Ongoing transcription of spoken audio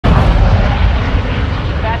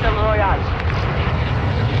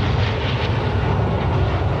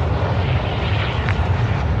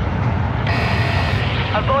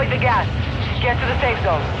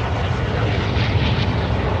zone.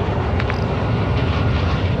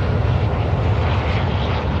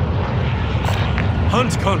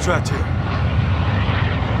 Hunt contract here.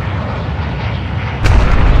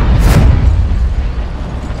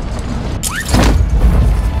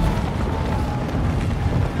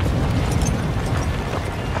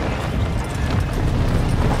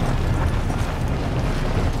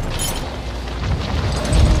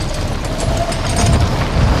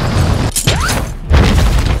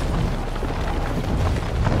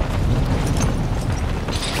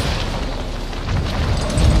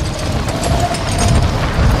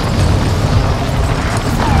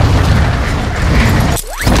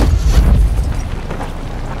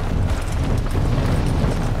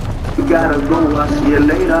 Gotta go, I'll see you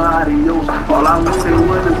later, adios. All I wanted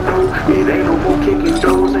was a dope. It ain't no more kicking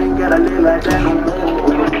doors, ain't gotta live like that no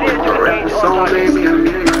more. Rap the song, baby, I'm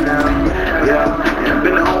million now. Yeah,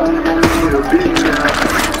 been home for me a billion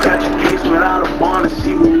now. Got your case without a bond to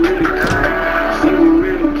see who really care. See who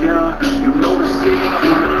really care. You know the city,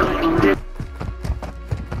 you know the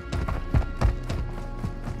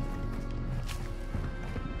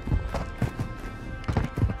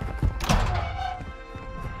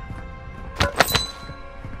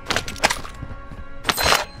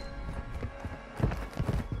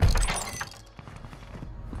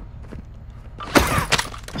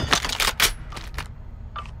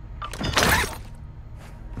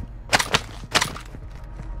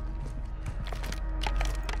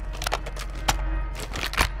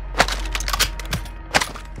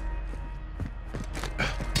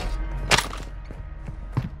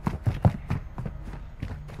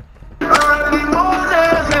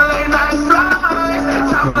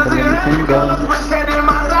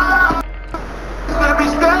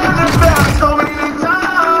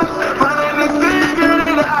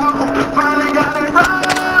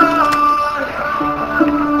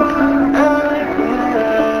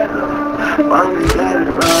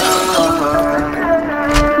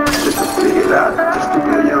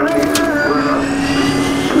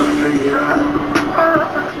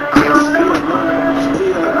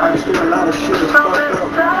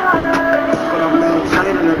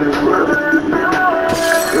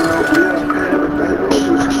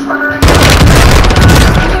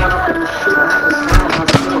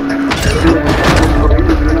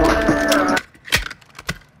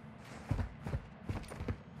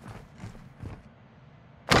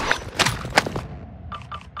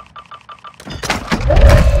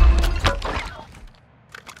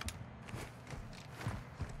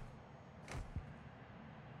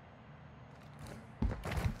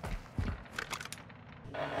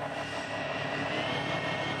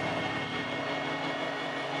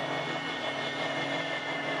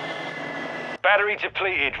Battery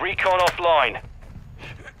depleted. Recon offline.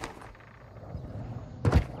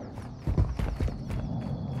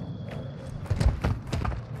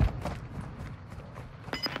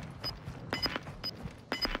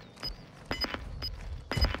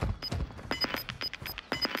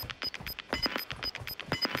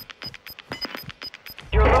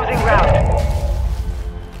 You're losing ground.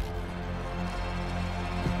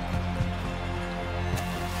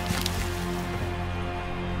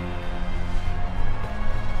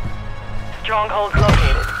 Strongholds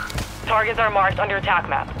located. Targets are marked on your attack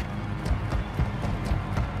map.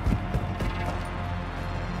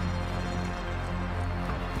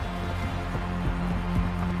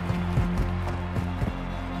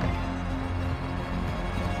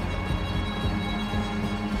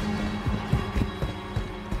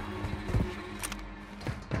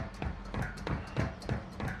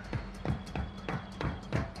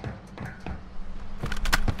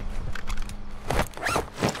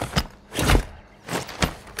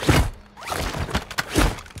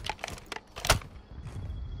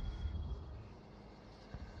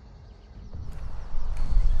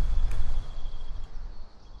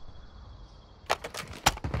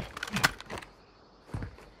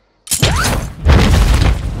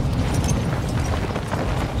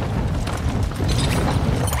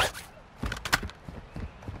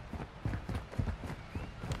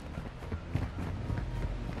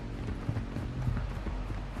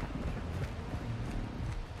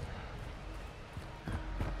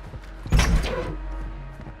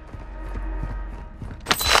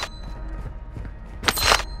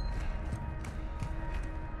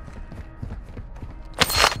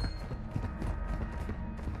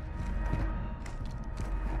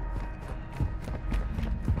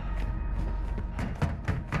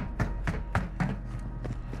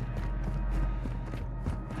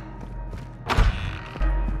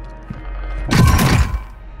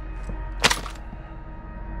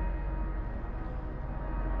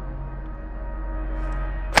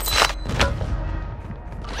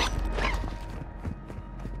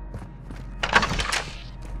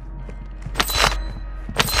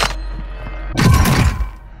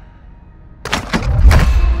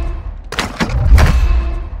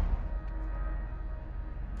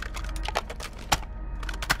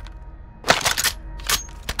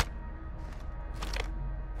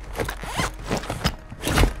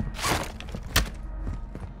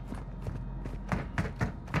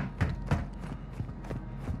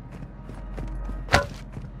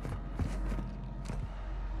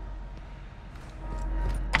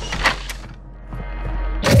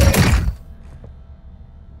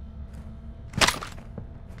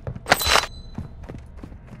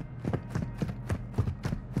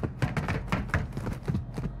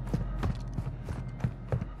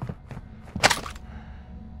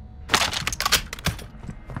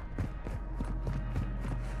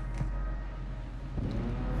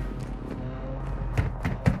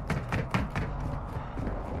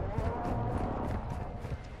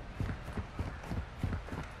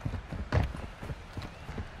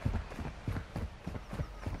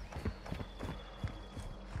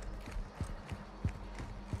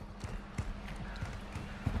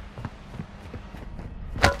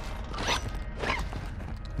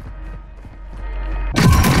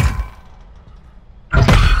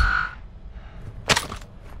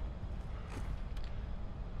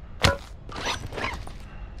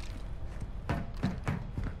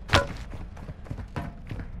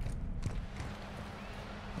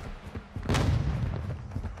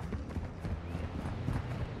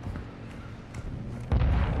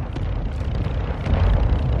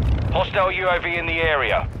 Hostile UAV in the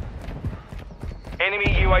area. Enemy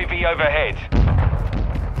UAV overhead.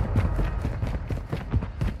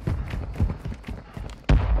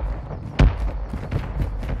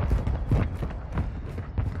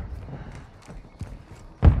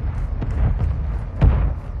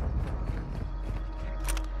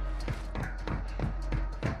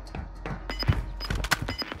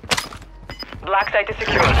 Black site is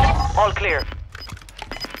secured. All clear.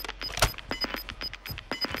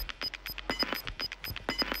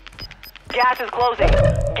 Gas is closing.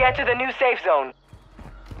 Get to the new safe zone.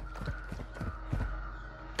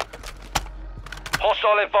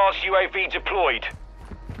 Hostile advanced UAV deployed.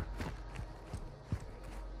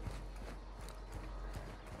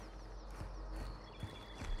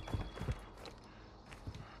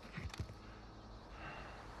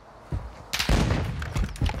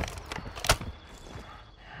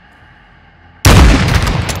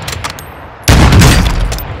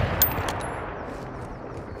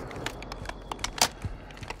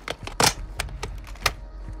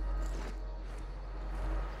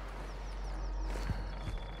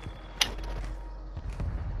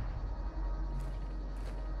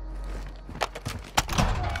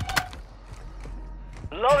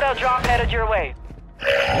 Loadout drop headed your way.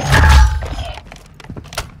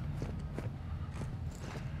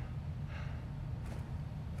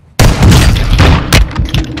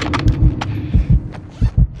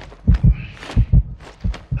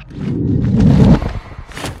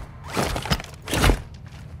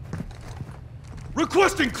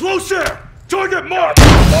 Requesting close air! Target marked!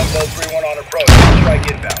 Longbow 3-1 on approach.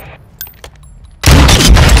 Strike inbound.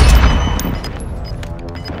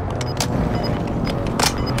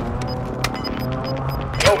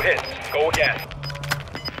 No hits. Go again.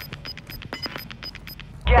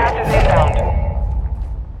 Gas is inbound.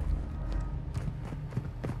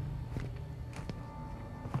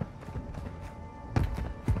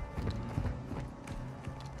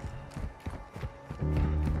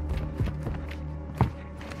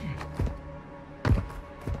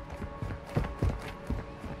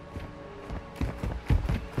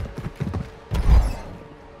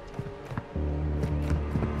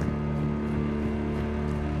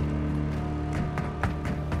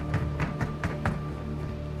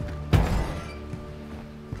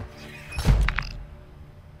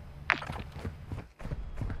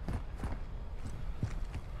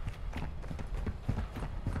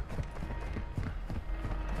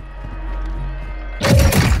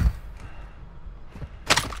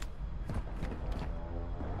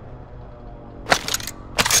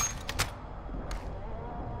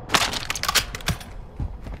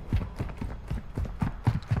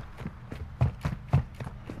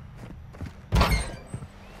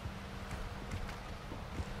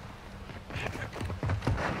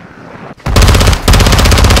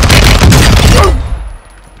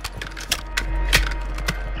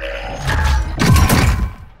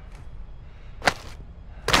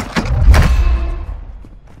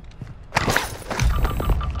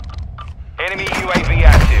 Enemy UAV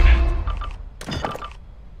active.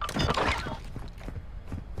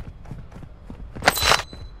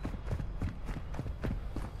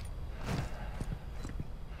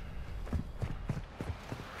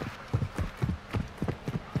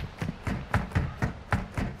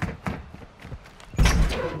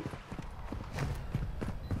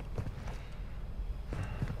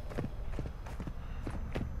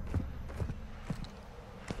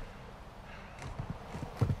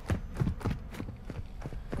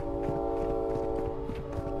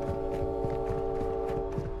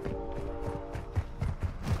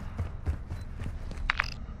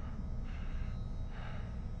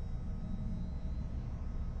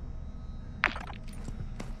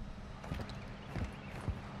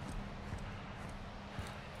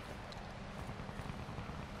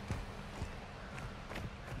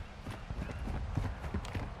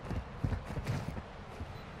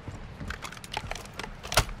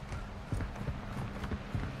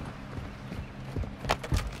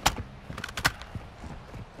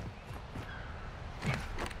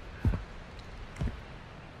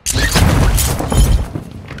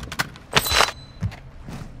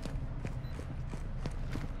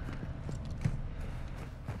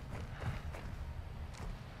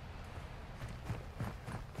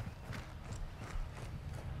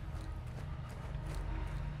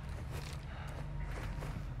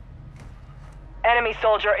 Enemy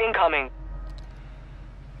soldier incoming.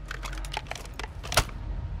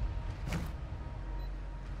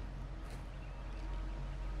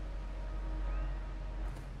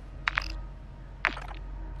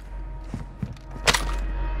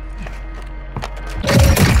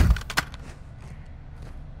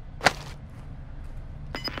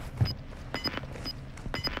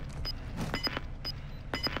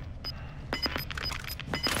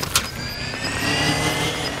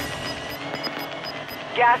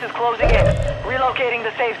 Gas is closing in. Relocating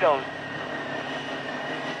the safe zone.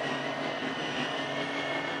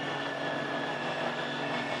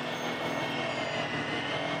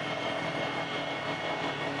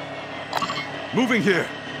 Moving here.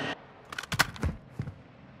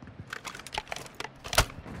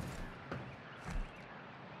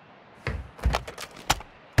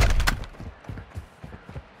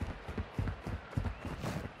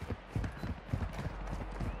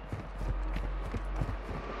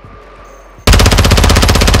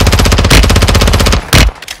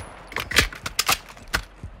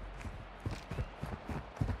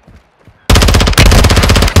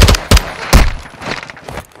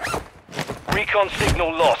 Recon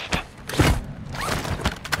signal lost.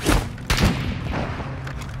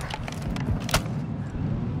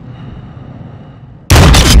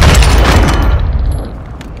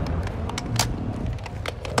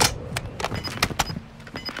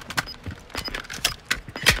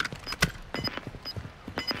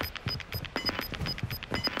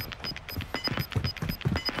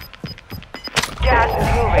 Gas is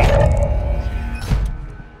moving.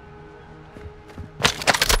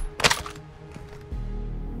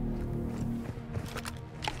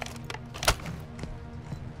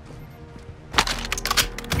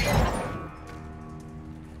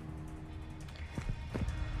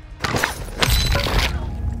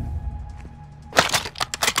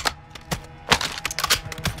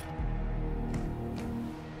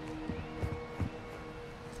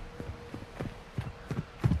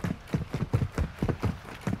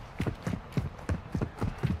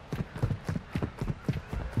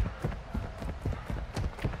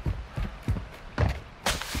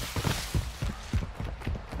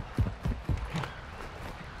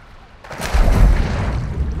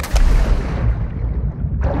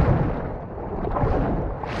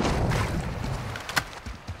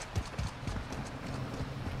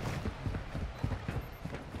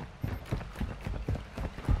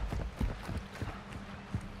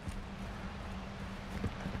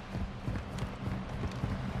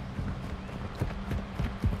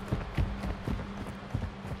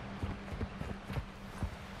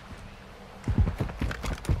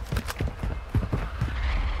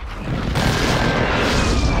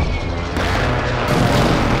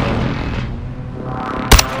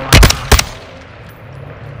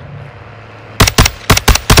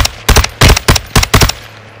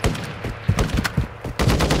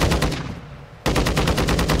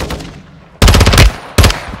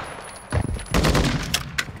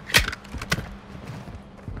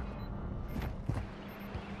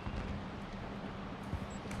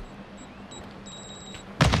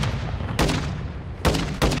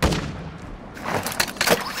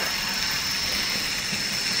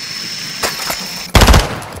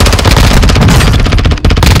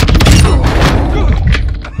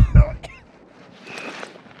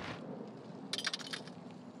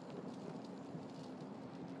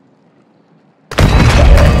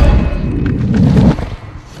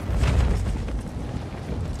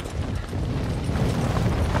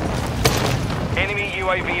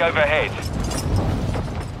 UAV overhead.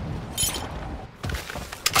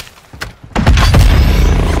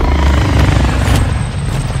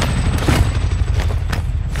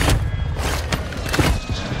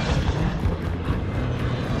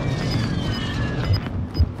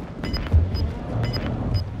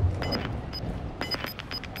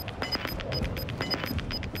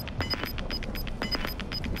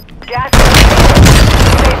 Gas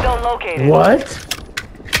safe zone located. What?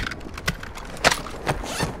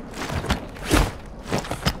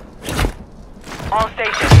 All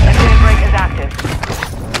stations, exit brake is active.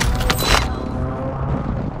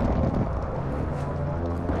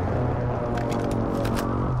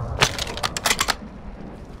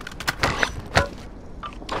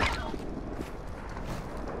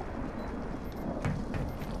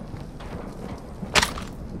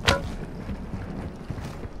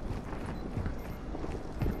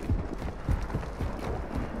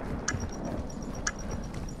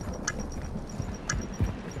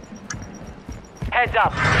 Heads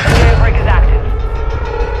up, exit brake is active.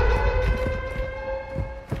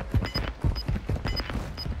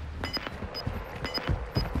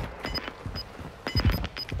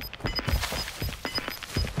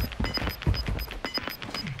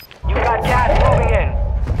 You got gas moving in.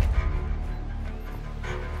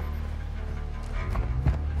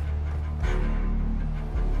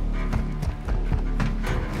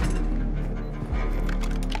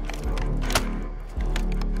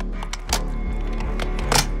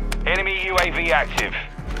 Enemy UAV active.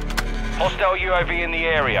 Hostile UAV in the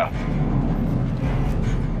area.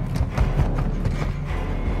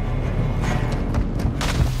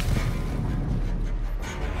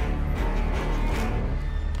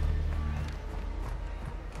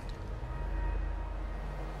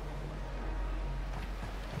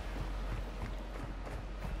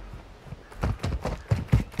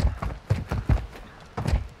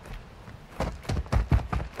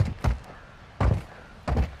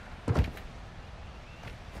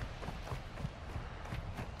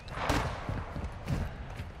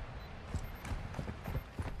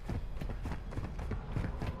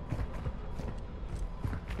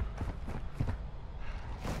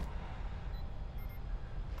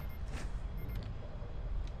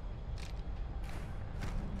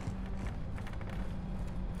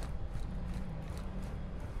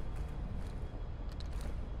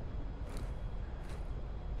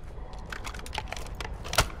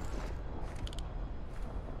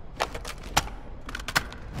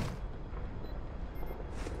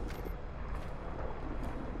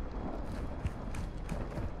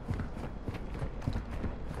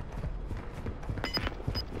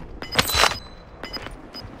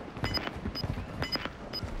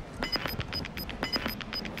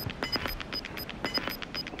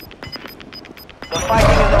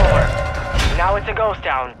 it's a ghost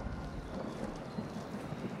town.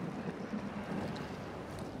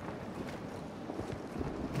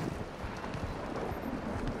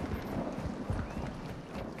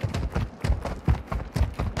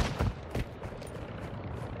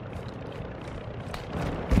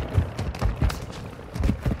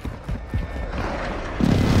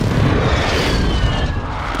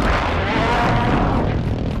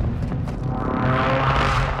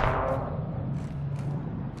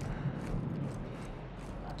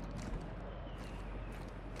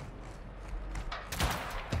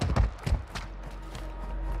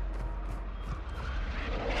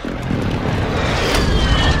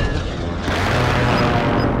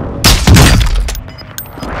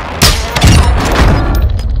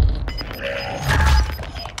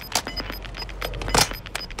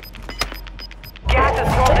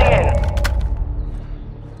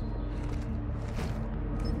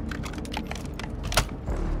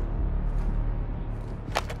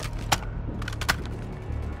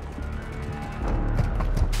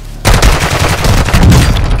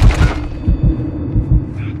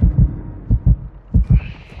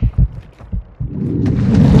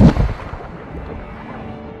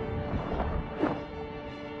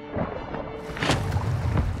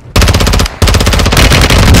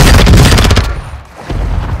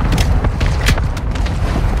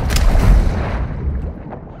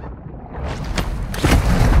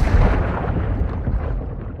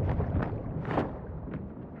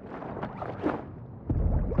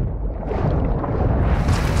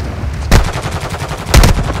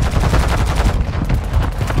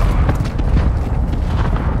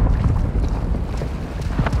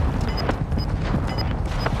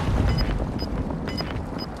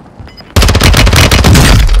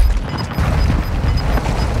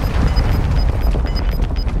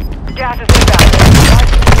 Gas is inbound. March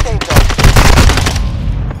to the safe zone.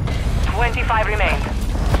 25 remain.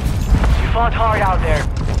 You fought hard out there.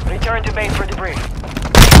 Return to base for debrief.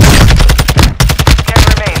 10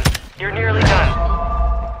 remain. You're nearly done.